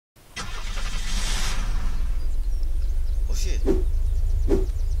shit. I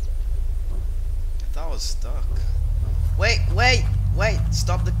thought I was stuck. Wait, wait, wait.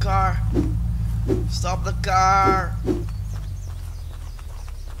 Stop the car. Stop the car.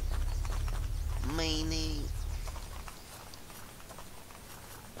 Meanie.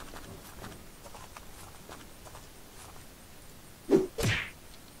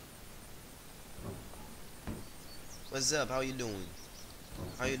 What's up? How you doing?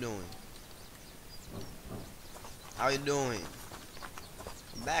 How you doing? How you doing?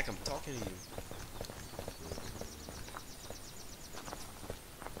 I'm back. I'm talking to you.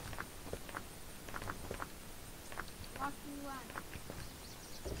 What do you want?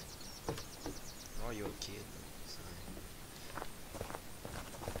 Oh, you're a kid. Sorry.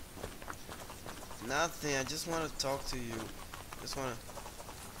 Nothing. I just want to talk to you. Just want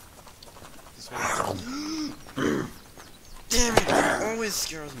to talk. Damn it! It always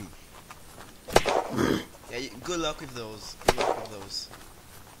scares me. Yeah. Good luck with those. Good luck with those.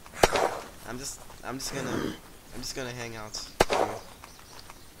 I'm just gonna hang out.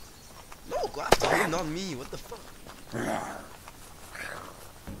 No, go after you, not me. What the fuck?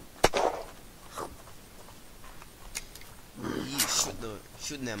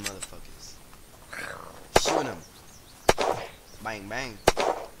 Shoot them motherfuckers. Shoot them. Bang bang.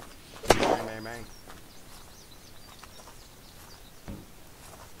 Bang bang bang.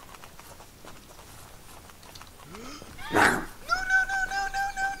 No no no no no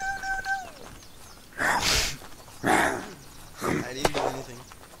no no no no. I didn't do anything.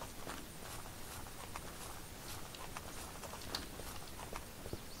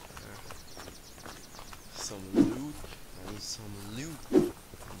 Some loot. I need some loot. I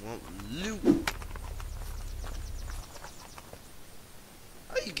want loot.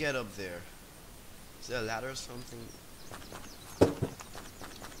 How do you get up there? Is there a ladder or something?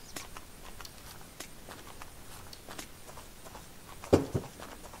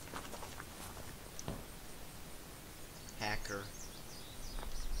 Hacker.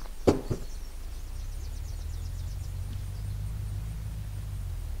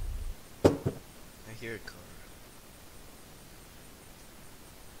 I hear a car.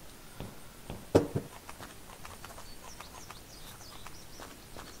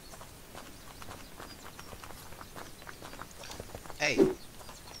 Hey!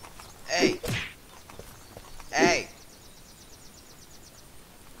 Hey! Hey!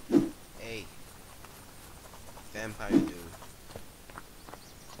 Hey! Vampire dude.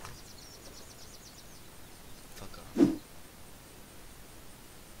 Fuck off.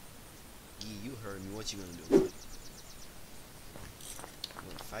 You heard me. What you gonna do? You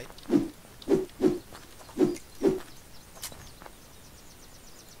wanna fight?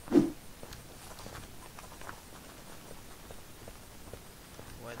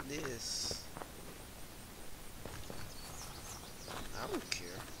 What this? I don't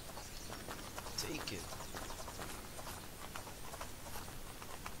care. Take it.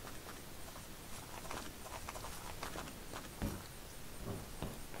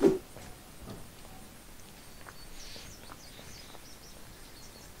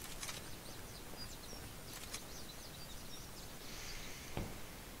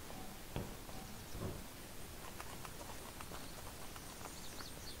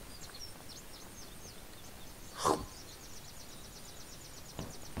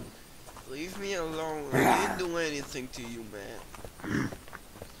 Leave me alone. I didn't do anything to you, man.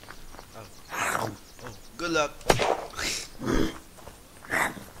 Oh. Oh. Good luck.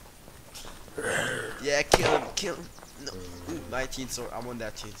 Yeah, kill him. Kill him. No. Ooh, my chainsaw. I want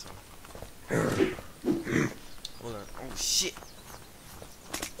that chainsaw. Hold on. Oh, shit.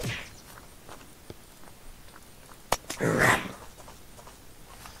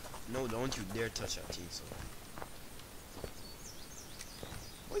 No, don't you dare touch that chainsaw.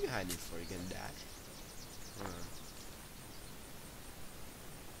 What are you hiding for? You gonna die?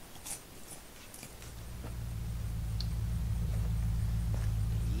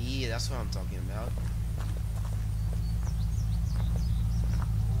 Yeah, that's what I'm talking about.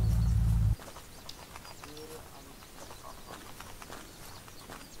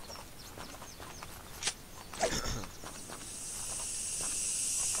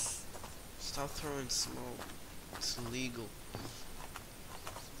 Stop throwing smoke. It's illegal.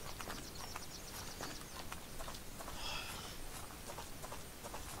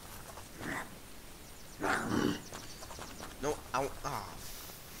 No, ah,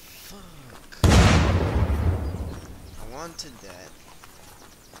 fuck. I wanted that.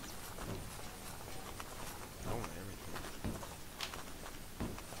 I want everything.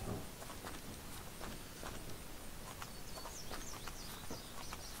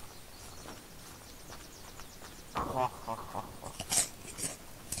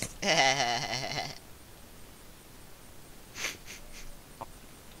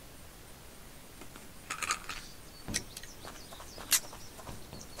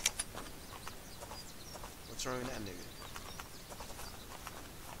 What's wrong with that nigga?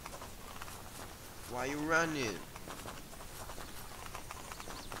 Why you running?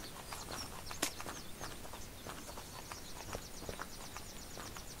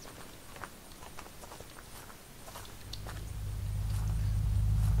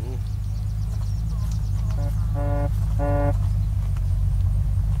 Ooh.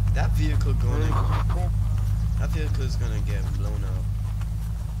 That vehicle gonna. That vehicle's gonna get blown up.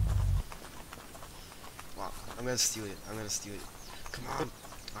 Wow, I'm gonna steal it. I'm gonna steal it. Come on.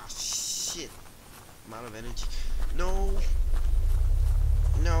 Ah, shit. I'm out of energy. No.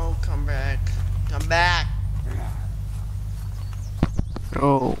 No, come back. Come back.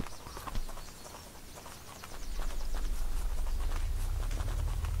 Oh.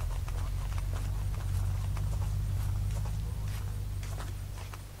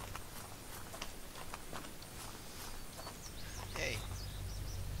 Hey,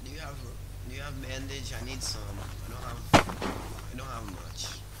 do you have bandage? I need some. I don't have much.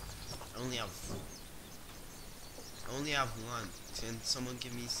 I only have one. Can someone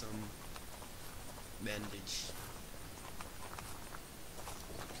give me some bandage?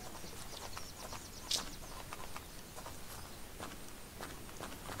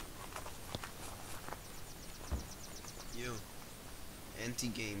 You,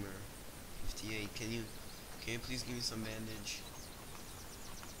 anti-gamer 58, can you please give me some bandage?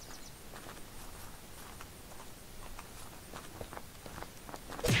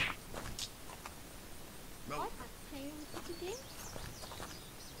 Bro, What? I'm playing with the game?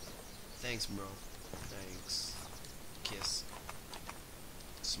 thanks bro. Thanks. Kiss.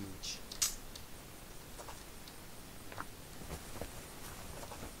 Smooch.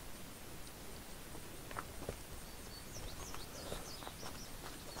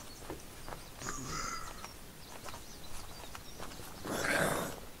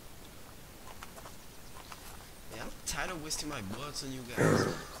 Yeah, I'm tired of wasting my bullets on you guys.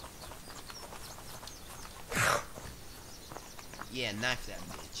 Yeah, knife that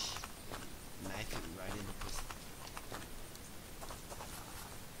bitch. Knife it right in the pussy.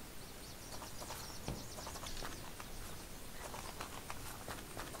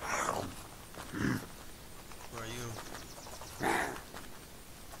 Who are you?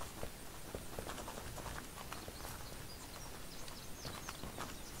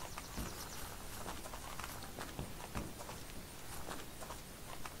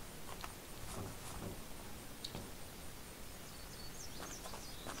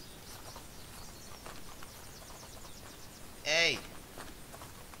 Hey!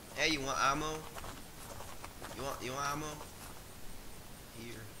 Hey, you want ammo? You want ammo?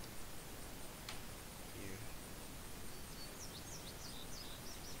 Here. Here.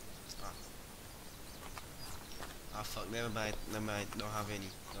 Ah. Ah, fuck, never mind, don't have any.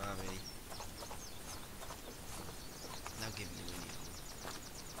 Don't have any. Not giving you any ammo.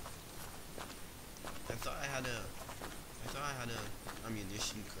 I thought I had a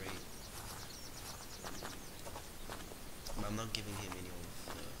ammunition crate. But I'm not giving him any of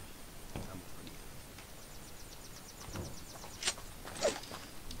the ammo for the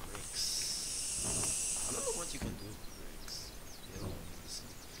bricks. I don't know what you can do with bricks. Yeah, obviously.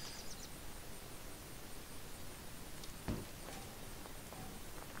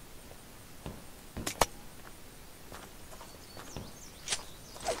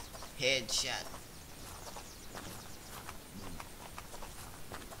 Headshot.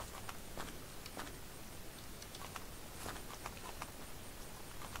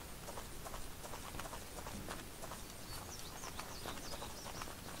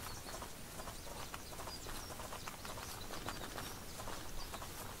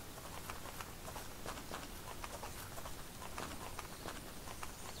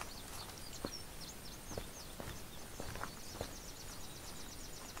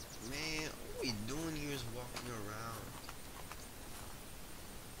 Man, all we doing here is walking around.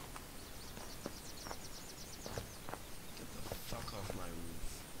 Get the fuck off my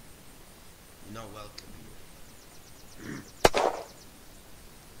roof. You're not welcome here.